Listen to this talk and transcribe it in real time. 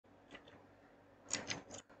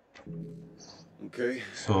Okay.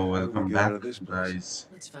 So How do we welcome get out back, of this place? guys.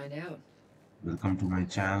 Let's find out. Welcome to my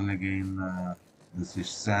channel again. This is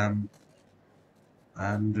Sam,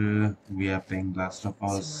 and we are playing Last of So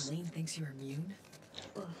Us Marlene thinks you're immune?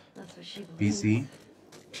 Well, that's what she believes. PC.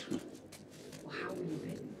 Well, how were you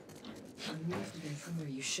bitten? You must have been somewhere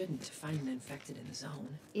you shouldn't to find an infected in the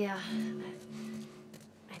zone. Yeah,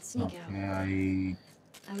 I'd sneak out. Okay,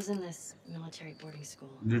 I was in this military boarding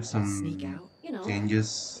school. I did Sneak some out? You know,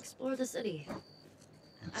 changes. explore the city.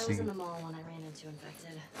 Let's I was see. in the mall when I ran into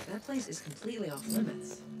infected. That place is completely off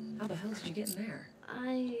limits. How the hell did you get in there?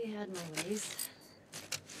 I had my ways.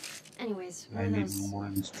 Anyways, I one of need those more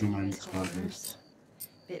instruments for called this. worms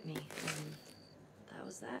bit me, and that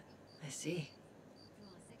was that. I see.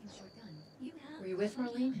 Draw a second shotgun. You have Were you with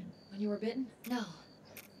Marlene when you were bitten? No,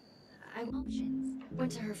 I options.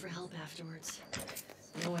 went to her for help afterwards.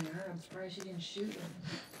 Knowing her, I'm surprised she didn't shoot you.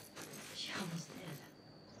 She almost did.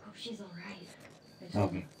 Hope she's all right. I told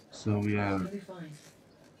Okay, you. so we are. You'll be fine.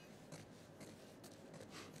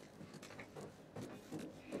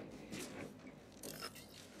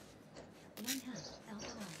 One half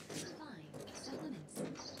alcohol. Fine. Supplements.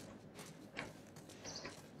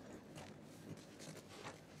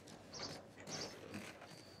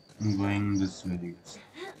 I'm going this way. Guys.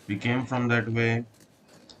 We came from that way.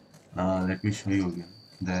 Let me show you again.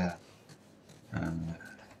 The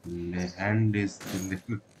hand is the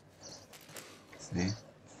little. See?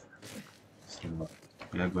 So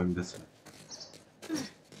we are going this way.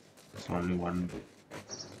 It's only one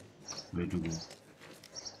way to go.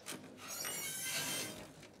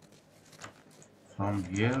 From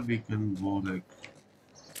here we can go like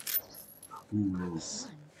 2 ways.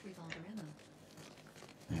 One revolver ammo.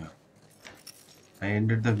 Yeah. I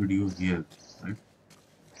ended the video here, right?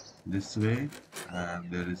 This way,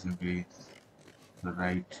 and there is a way the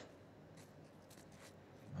right.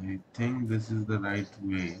 I think this is the right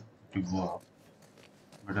way to go up,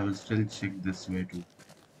 but I will still check this way too.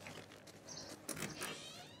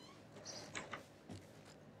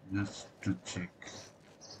 Just to check.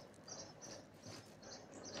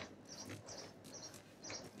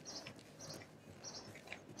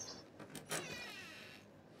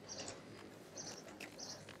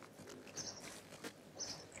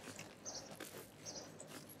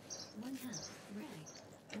 One half red.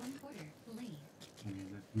 One quarter lane.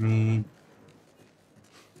 Let me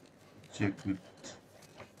check with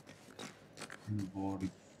the board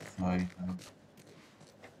if I have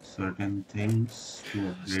certain things to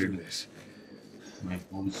Let's do upgrade this. my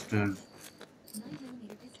holster. 9mm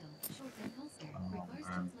pistol. Shotgun holster. Requires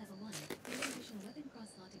man. tools level 1. Your additional weapon cross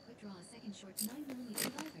slot to quick draw a second short 9mm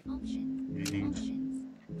revolver. Options. We need Options.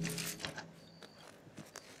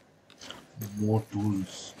 more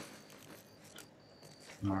tools.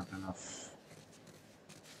 Not enough.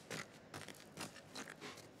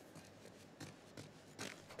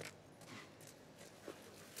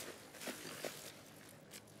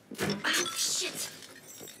 Ah, shit!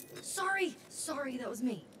 Sorry, that was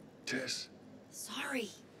me. Tess, Sorry.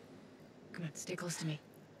 Come on, stay close to me.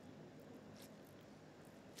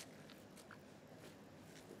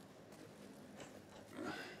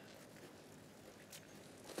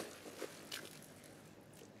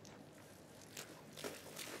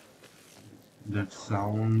 That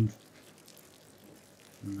sound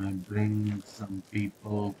might bring some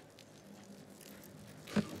people.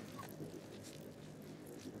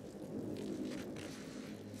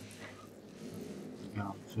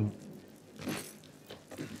 Yeah, so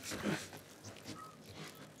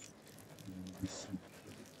this,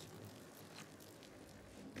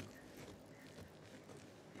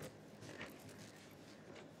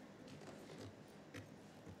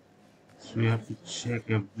 so we have to check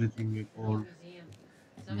everything before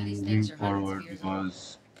Some of these moving things are hundreds forward of years old.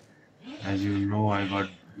 because, as you know, I got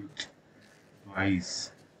bit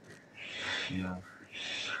twice. Yeah,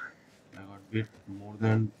 I got bit more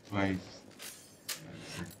than twice.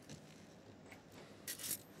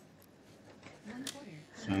 One quarter.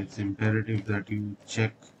 So it's imperative that you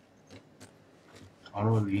check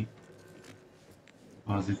thoroughly,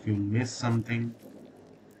 because if you miss something,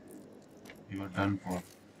 you are done for.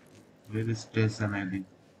 Where is Tess and Ellie?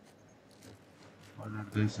 What are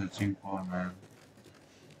they searching for, man?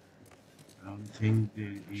 I don't think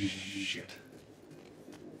there is any shit.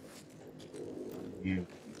 here.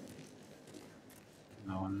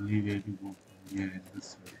 The only way to go from here is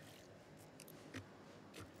this way.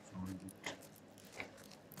 Found it.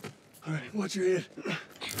 All right, watch your head.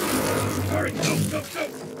 All right, go.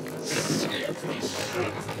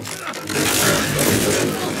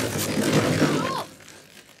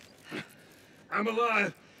 I'm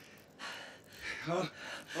alive.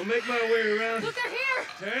 I'll make my way around. Look, they're here!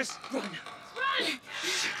 Tess? Run! Run!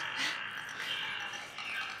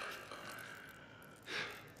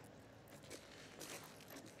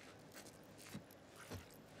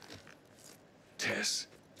 Tess.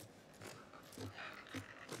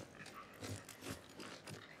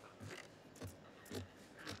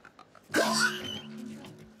 Control.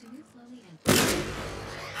 To move slowly and...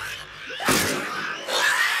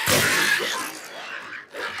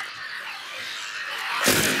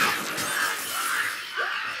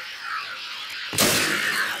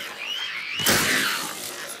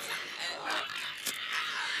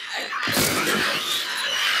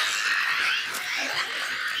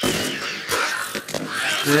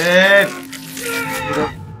 Shit!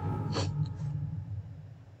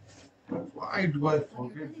 Why do I When your forget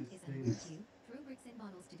opponent these is under things? you, throw bricks and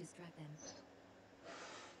bottles to distract them.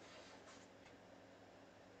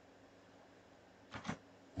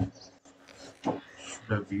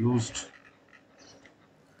 Should have used.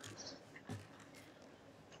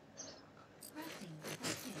 Crafting.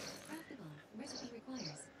 Part-6. Craftable. Recipe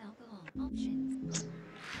requires alcohol. Options.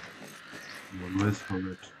 You always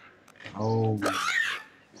forget. Oh,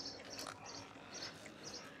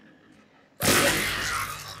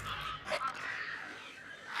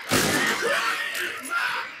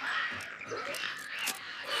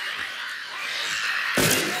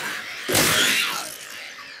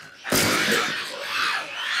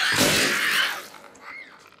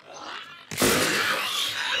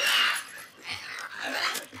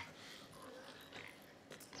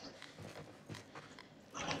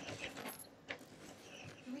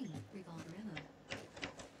 Revolver ammo.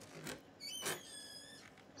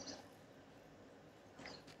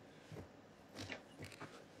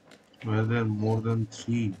 were there more than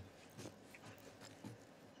 3?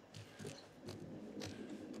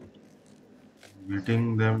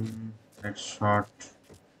 Getting them at shot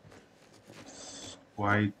is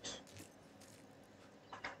quite.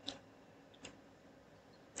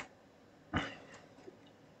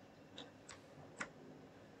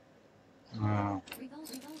 Revolver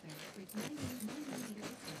with 9mm pistol.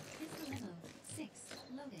 Pistol ammo. 6.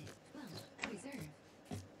 Loaded. 12. Reserve.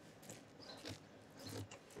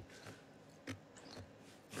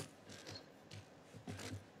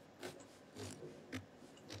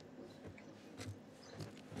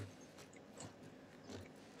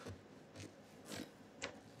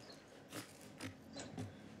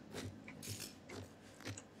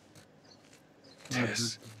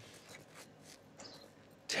 Tess.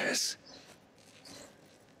 Tess.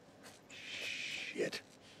 Shit.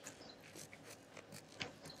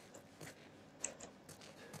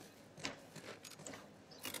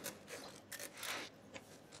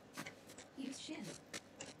 Use shiv.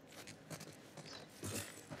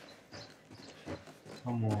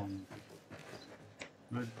 Come on.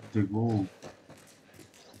 Where did they go?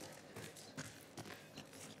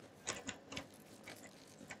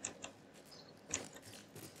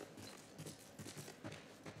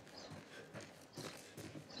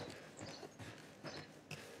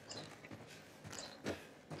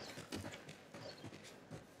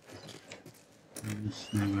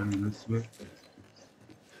 This way and this way.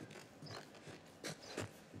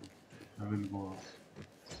 I will go up.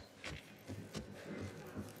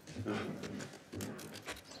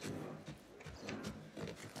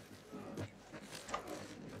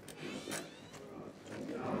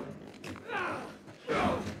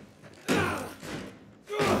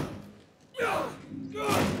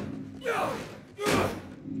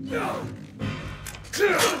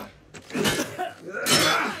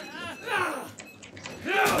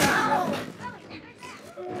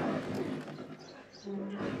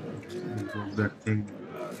 Drop that thing.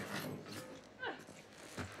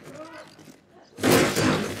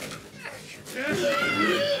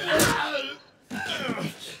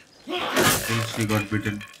 I think she got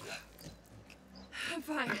bitten. I'm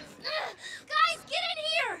fine. Guys, get in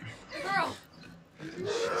here! Girl!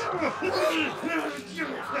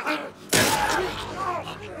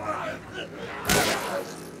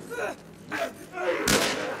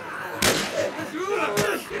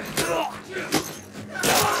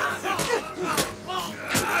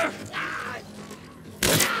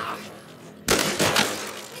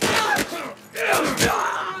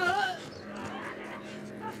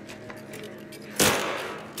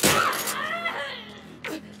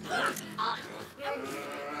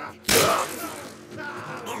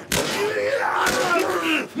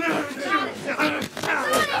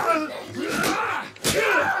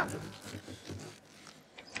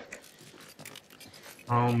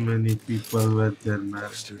 How many people were there, man?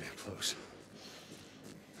 That's too damn close.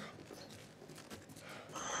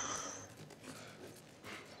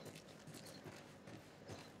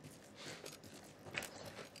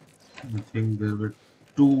 I think there were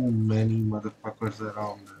too many motherfuckers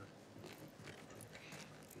around there.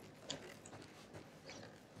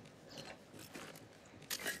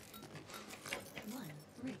 One,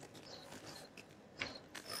 three.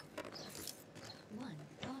 One,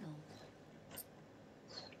 bottle.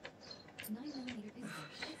 9mm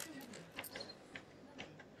pistol.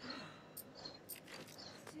 Pistol level.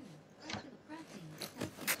 Loaded. Two, craftable crafting.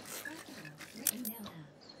 Health kit. Craftable. You now have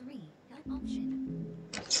three health option.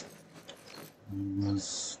 I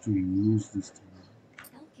was to use this thing.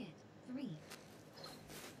 Health kit. Three.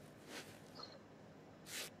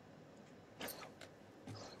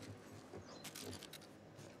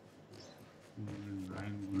 Only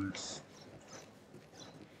 9 bullets.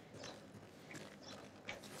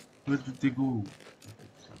 Where did they go?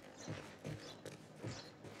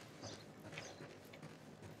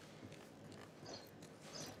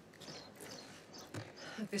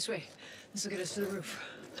 Look this way. This will get us to the roof.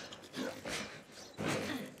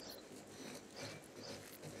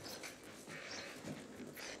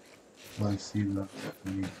 I see that.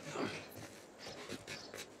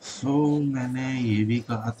 So मैंने ये भी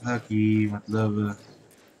कहा था कि मतलब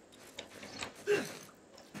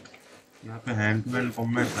यहाँ पे hand to hand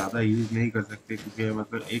combat ज़्यादा यूज नहीं कर सकते क्योंकि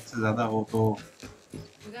मतलब एक से ज़्यादा हो तो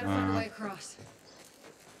We gotta find a way across.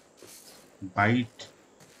 Bite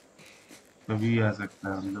कभी आ सकता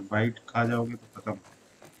है मतलब बाइट खा जाओगे तो खत्म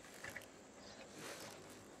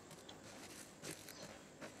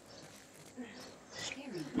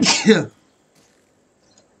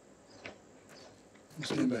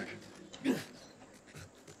Stand back.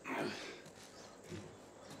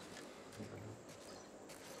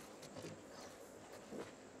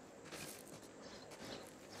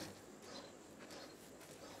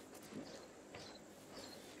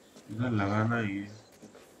 इधर लगाना ही है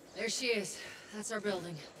There she is. That's our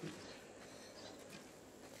building.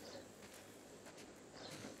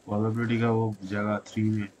 Call of duty का वो जगह 3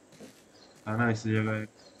 में था ना इस जगह है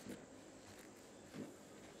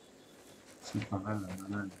सिर्फ कहाँ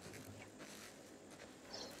लगाना है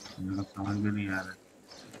मेरे को समझ में नहीं आ रहा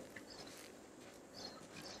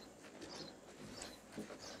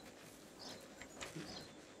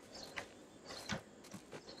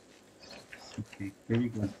देखते भी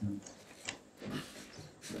करते हैं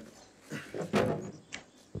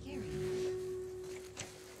Carry.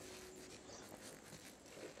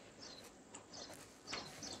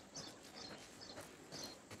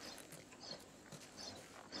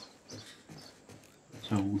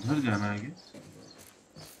 अच्छा उधर जाना है क्या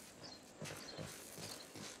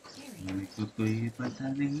Carry. मेरे को तो ये पता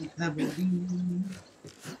नहीं था बेबी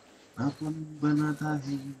अपन बनाता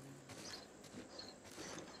है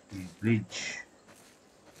ये ब्रिज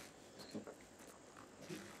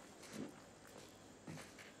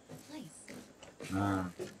Place.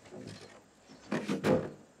 हाँ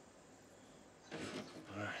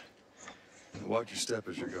All right. Watch your step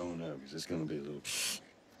as you're going up, because it's going to be a little...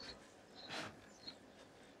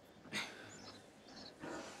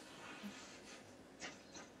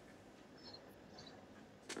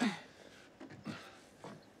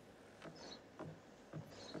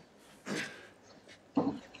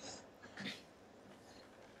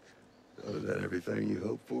 So is that everything you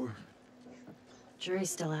hoped for?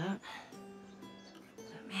 Jury's still out.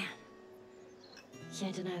 But man,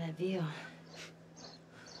 can't deny that view.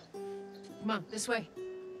 Come on, this way.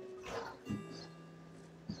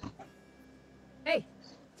 Hey,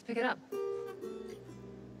 let's pick it up.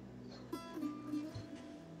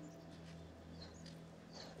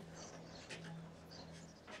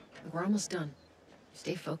 Look, we're almost done.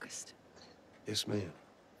 Stay focused. Yes, ma'am.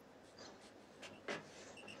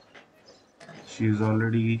 she is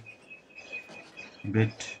already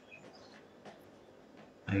bit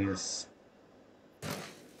I guess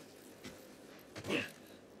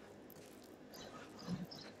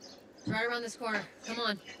It's right around this corner. Come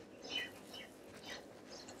on.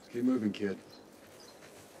 Keep moving, kid.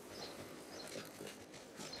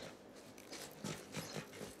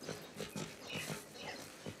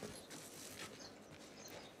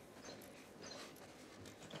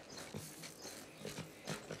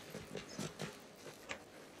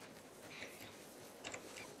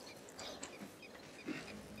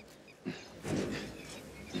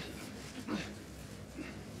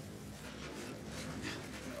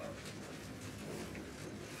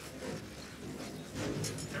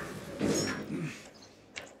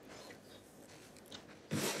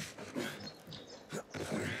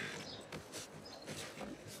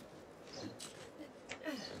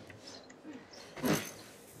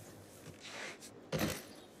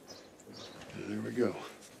 There we go.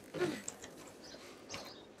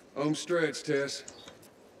 Home stretch, Tess.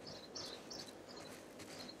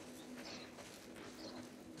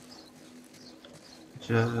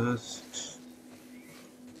 Just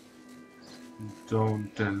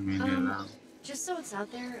don't tell me, Nina. Just so it's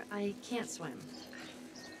out there, I can't swim.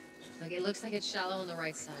 Look, it looks like it's shallow on the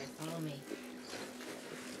right side. Follow me.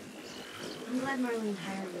 I'm glad Marlene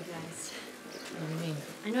hired you guys. What do you mean?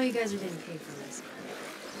 I know you guys are getting paid for this,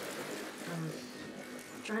 but I'm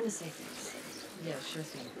trying to save things. Yeah, sure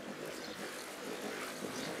thing.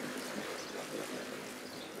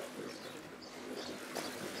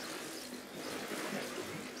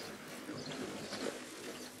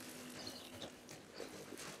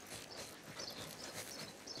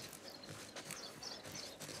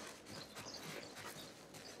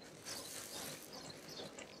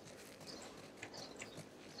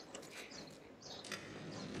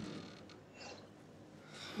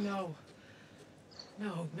 No.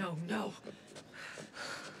 No, no, no.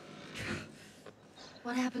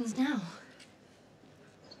 What happens now?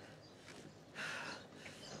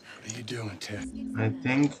 What are you doing, Ted? I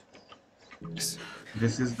think this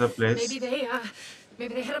is the place. Maybe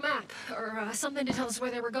they had a map or something to tell us where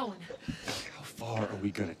they were going. How far are we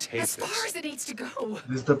gonna take As this? far as it needs to go.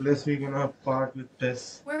 This is the place we're gonna part with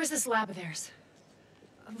Tess. Where is this lab of theirs?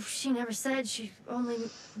 She never said. She only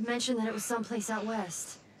mentioned that it was someplace out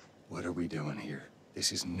west. What are we doing here?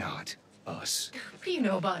 This is not us. What do you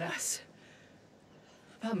know about us?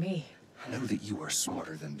 About me? I know that you are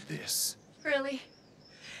smarter than this. Really?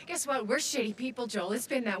 Guess what? We're shitty people, Joel. It's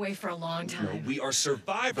been that way for a long time. No, we are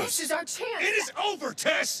survivors. This is our chance. It is over,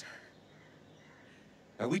 Tess!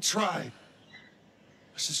 Now, we tried.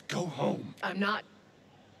 Let's just go home. I'm not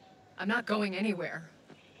going anywhere.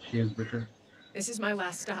 She is bitter. This is my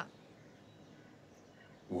last stop.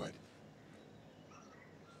 What?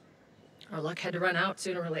 Our luck had to run out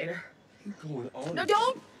sooner or later. You going on? No,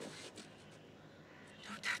 don't!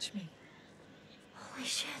 Don't touch me. Holy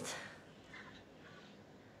shit.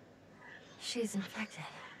 She's infected.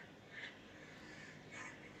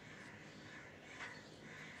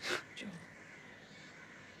 Joel,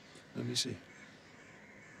 Let me see.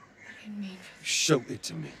 I didn't mean for Show it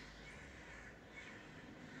to me.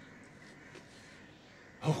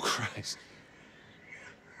 Oh, Christ.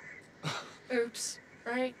 Oops,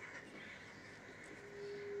 right?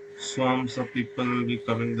 Swarms of people will be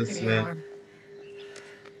coming this Give me your way. arm.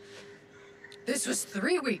 This was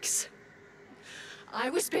 3 weeks. I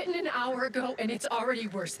was bitten an hour ago, and it's already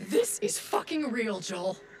worse. This is fucking real,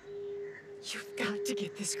 Joel. You've got to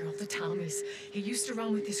get this girl to Tommy's. He used to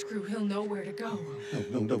run with this crew. He'll know where to go.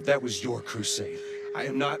 No, that was your crusade. I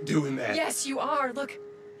am not doing that. Yes, you are. Look.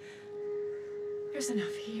 There's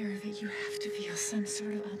enough here that you have to feel some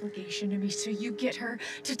sort of obligation to me, so you get her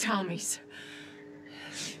to Tommy's.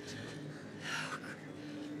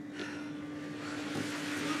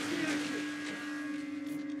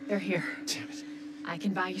 They're here. Damn it. I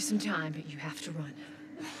can buy you some time, but you have to run.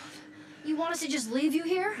 You want us to just leave you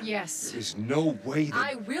here? Yes. There's no way that...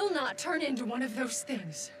 I will not turn into one of those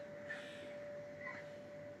things.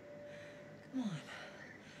 Come on.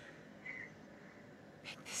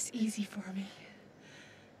 Make this easy for me.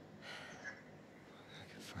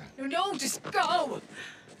 No, no, just go!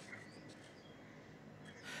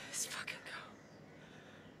 Just fucking go.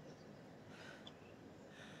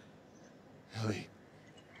 Ellie,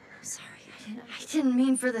 I'm sorry. I didn't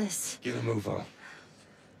mean for this. get a move on.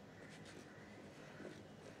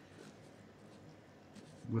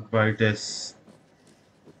 Goodbye, Tess.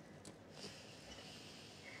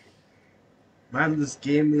 Man, this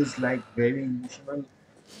game is like very emotional.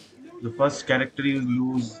 The first character you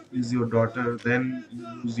lose is your daughter, then you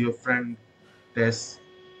lose your friend Tess,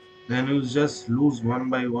 then you just lose one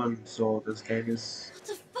by one. So this game is What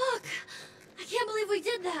the fuck? I can't believe we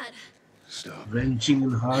did that. Stop. wrenching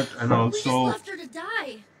in heart and We just also left her to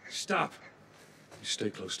die. Stop. You stay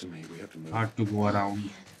close to me. We have to move. hard to go around.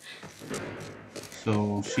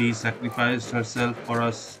 So she sacrificed herself for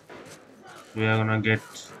us. We are gonna get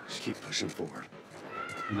Just keep pushing forward.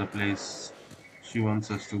 to the place she wants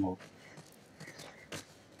us to go.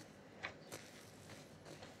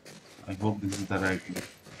 I hope this is the right way.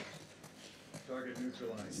 Target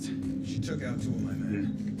neutralized. She took out 2 of my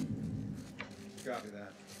men. Copy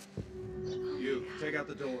that. You, take out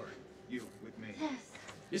the door. You, with me. Yes.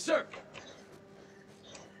 Yes, sir.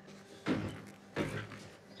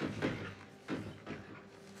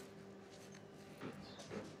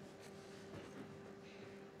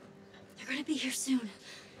 They're gonna be here soon.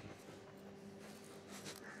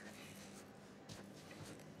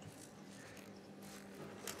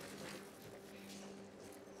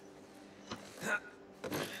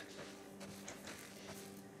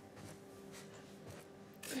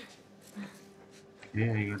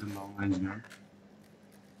 Yeah, I got a long range gun.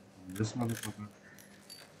 This motherfucker.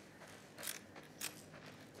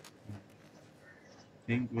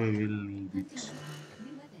 think we will need Hunting it. rifle.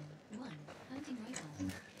 New weapon. 1. Hunting rifle.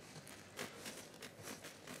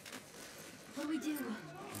 What do we do?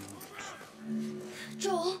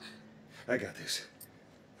 Joel? I got this.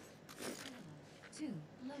 2.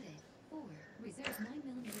 Loaded. 4. Reserve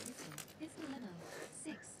 9mm pistol. Pistol ammo.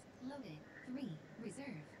 6. Loaded. 3.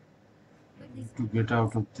 Reserve. Quickly To get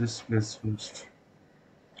out of this place first.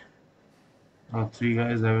 Now, 3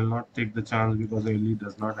 guys, I will not take the chance because Ellie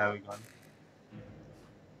does not have a gun.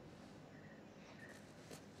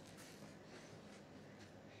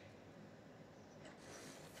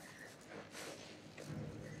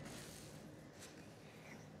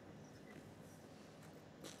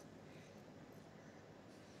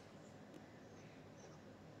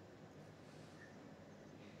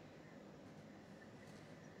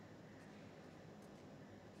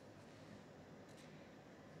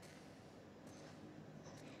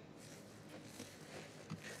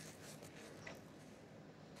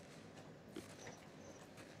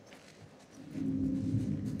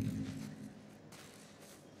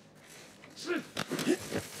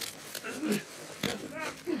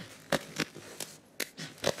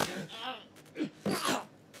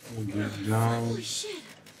 Get down. Holy shit.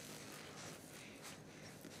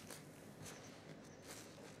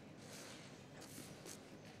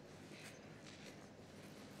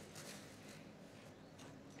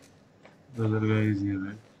 The other guy is here,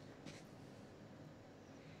 right?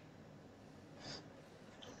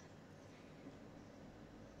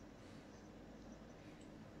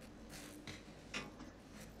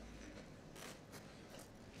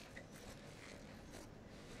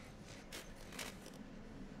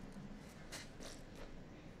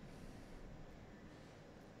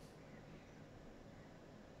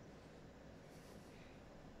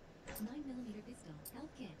 Pistol.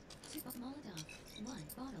 Health kit. 2 Molotov. 1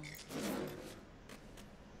 bottle. 1.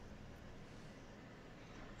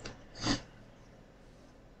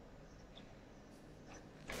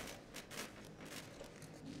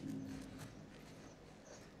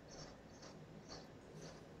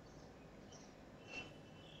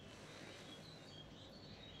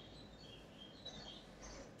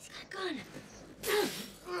 He's got a gun.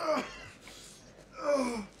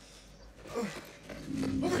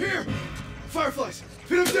 Over here! Fireflies!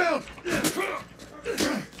 Pin him down!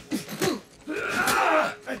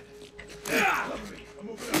 I'm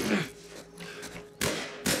moving up.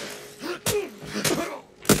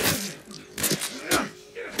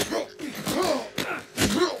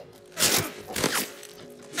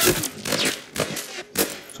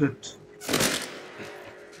 Shit.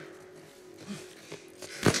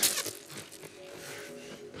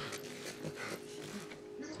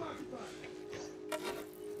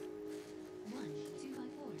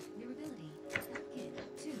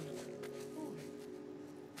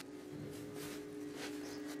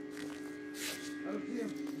 I don't see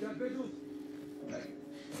him. You got visuals?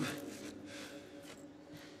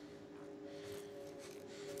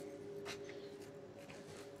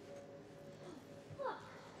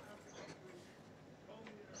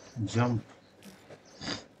 Jump.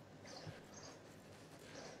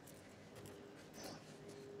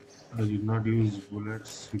 I did not use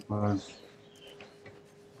bullets because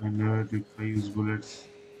I know that if I use bullets,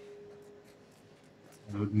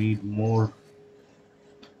 I would need more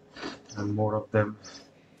and more of them,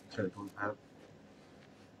 which I don't have.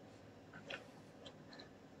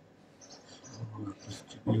 So just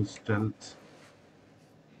use stealth.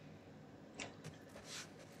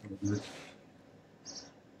 This.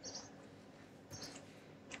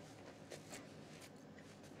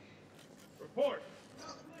 Report.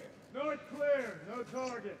 North clear. No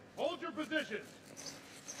target. Hold your positions.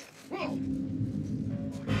 Whoa.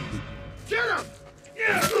 Get him!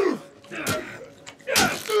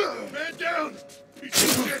 Man down!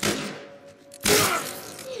 Piece of shit!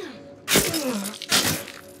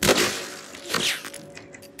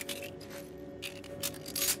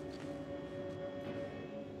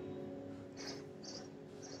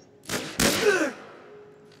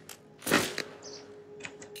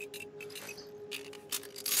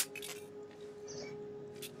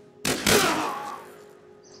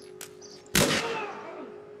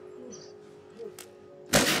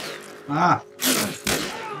 Ah!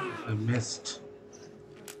 I missed.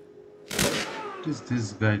 What is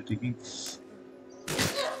this guy taking?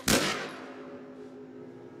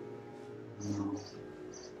 No.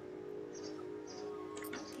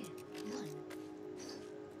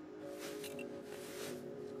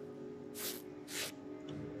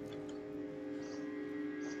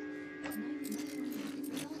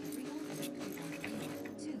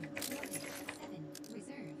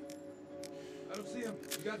 I don't see him.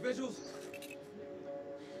 You got visuals?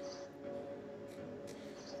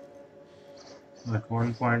 At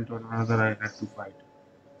one point or another, I had to fight.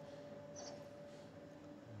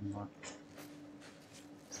 Not.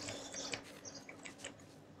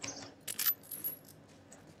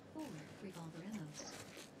 Four revolver ammo.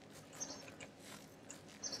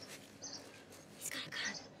 He's got a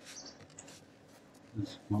gun. The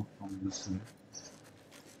smoke from this side.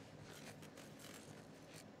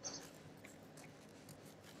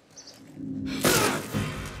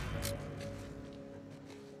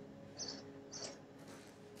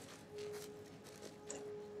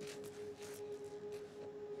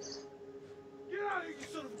 Get out of here, you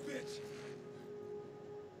son of a bitch!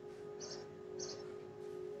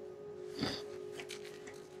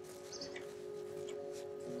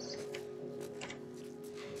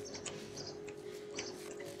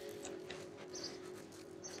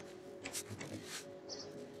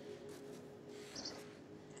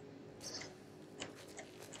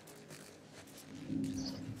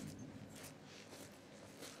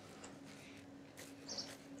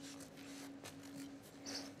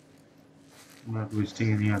 I'm not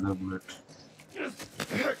wasting any other bullet.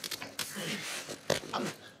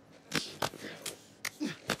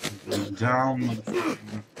 Down, motherfucker.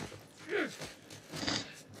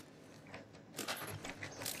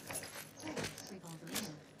 Revolver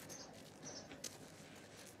ammo.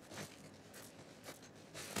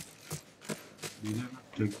 Did I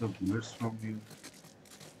not take the bullets from you?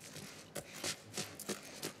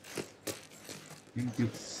 I think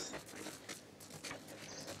it's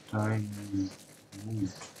time we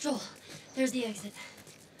move. Joel, there's the exit.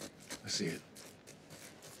 I see it.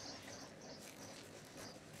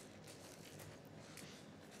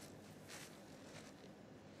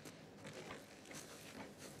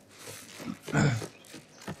 I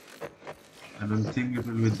don't think it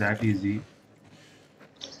will be that easy.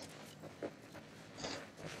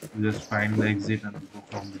 You just find the exit and go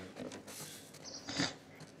from there.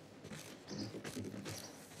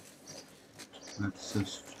 Let's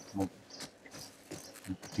just hope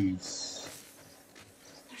at peace.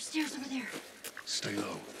 There's stairs over there. Stay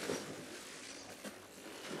low.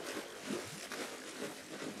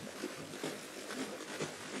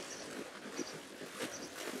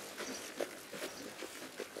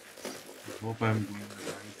 I hope I'm going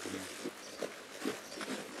the right way.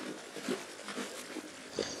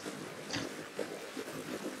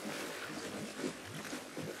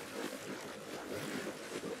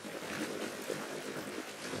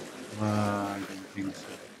 I don't think so.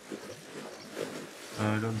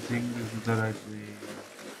 I don't think this is the right way.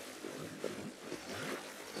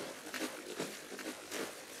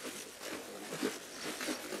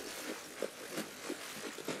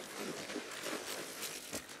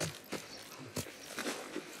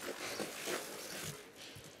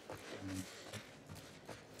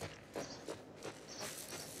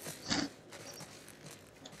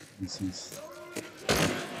 This is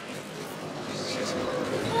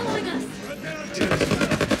Following us.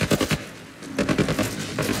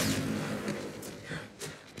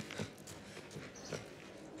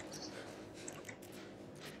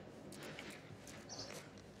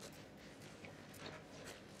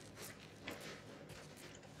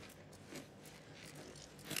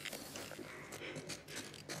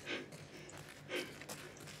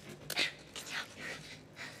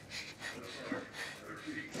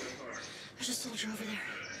 There's a soldier over there.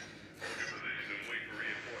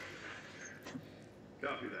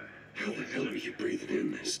 Copy that. How the hell are you breathing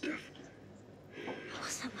in this stuff? I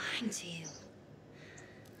wasn't lying to you.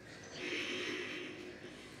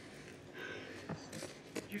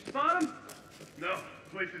 Did you spot him? No, the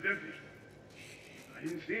place is empty. I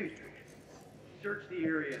didn't see anything. Search the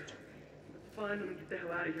area. Let's find them and get the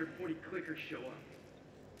hell out of here before any clickers show up.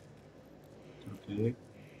 okay.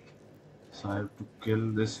 So I have to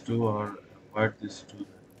kill this two or avoid this two.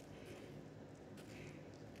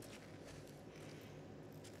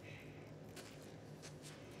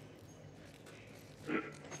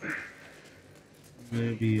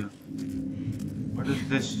 Maybe. What is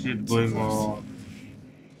this shit going on?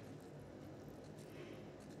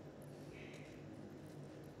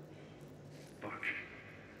 Fuck.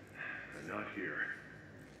 They're not here.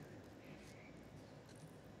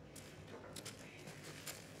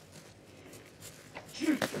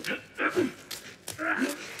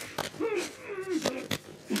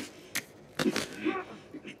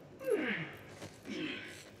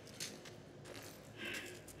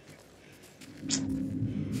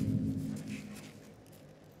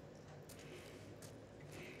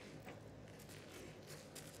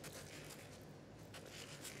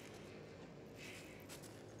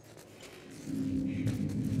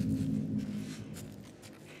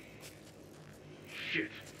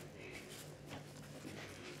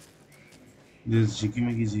 This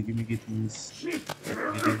jiggy things getting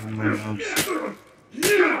on my nerves.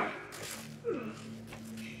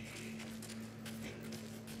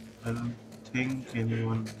 I don't think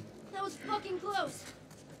anyone That was fucking close.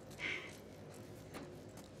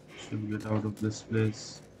 should get out of this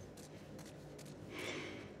place.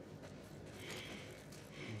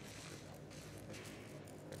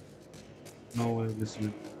 No way this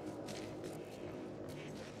way.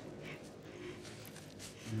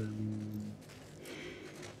 Then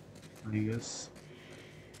I guess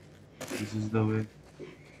this is the way.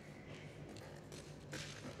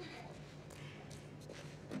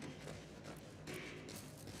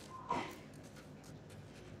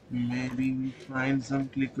 Maybe we find some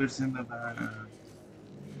clickers in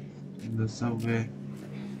the subway.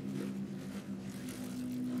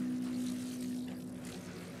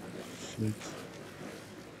 Shit.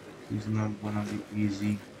 It's not gonna be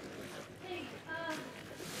easy. Hey, I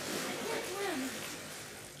can't swim.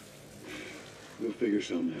 We'll figure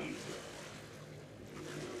something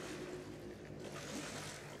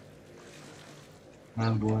out.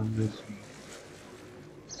 I'll go on this way.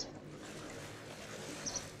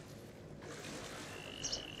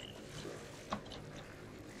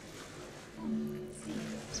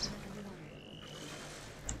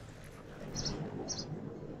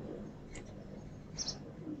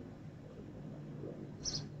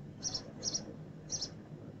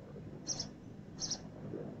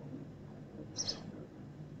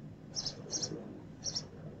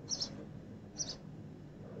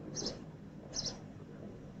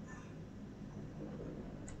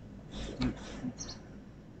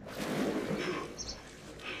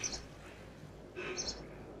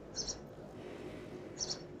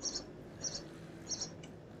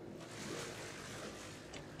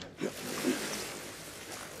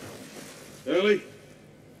 Ellie?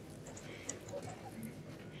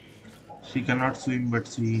 She cannot swim, but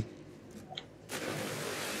she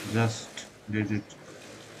just did it.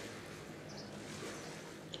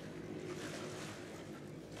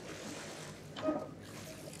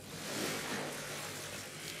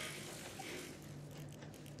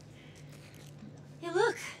 Hey,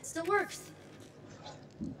 look, it still works.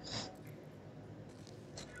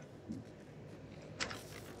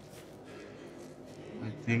 I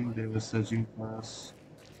think they were searching for us.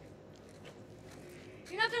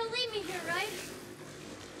 You're not gonna leave me here, right?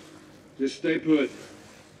 Just stay put.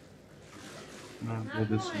 Not go Not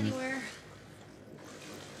this going way. anywhere.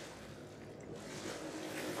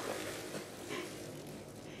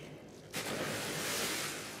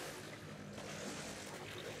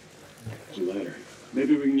 There's a ladder.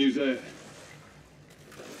 Maybe we can use that.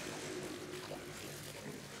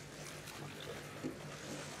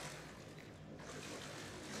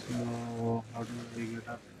 So how do we get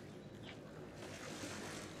up?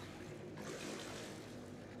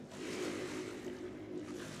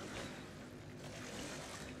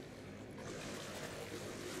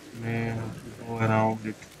 May have to go around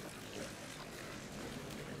it.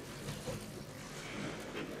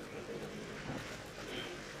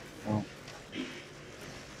 Oh.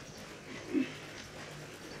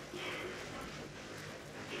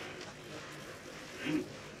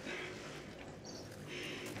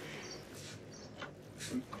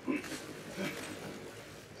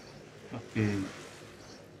 Okay.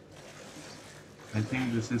 I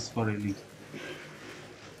think this is for Ellie.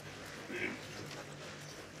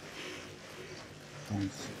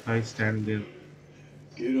 If I stand there,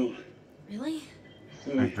 Get on. Really?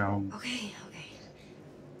 I Ellie, drown. Okay.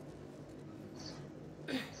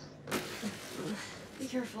 Be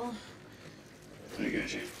careful. I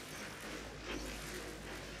got you.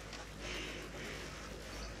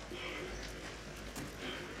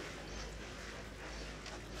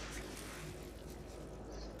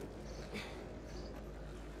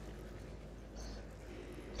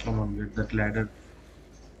 Come on, get that ladder.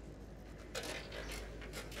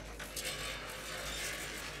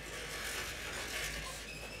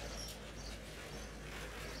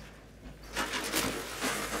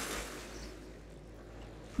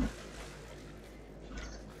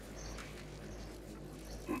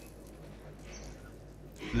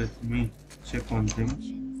 Let me check one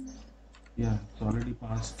thing. Yeah, it's already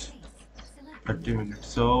past 30 minutes.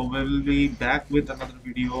 So we'll be back with another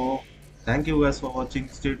video. Thank you guys for watching.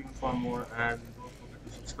 Stay tuned for more and don't forget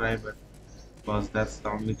to subscribe it, because that's the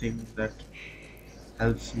only thing that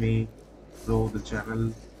helps me grow the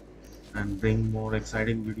channel and bring more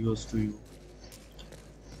exciting videos to you.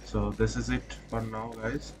 So this is it for now,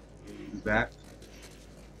 guys. We'll be back.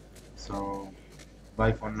 So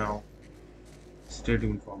bye for now. Stay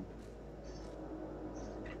tuned for more.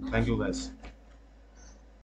 Thank you guys.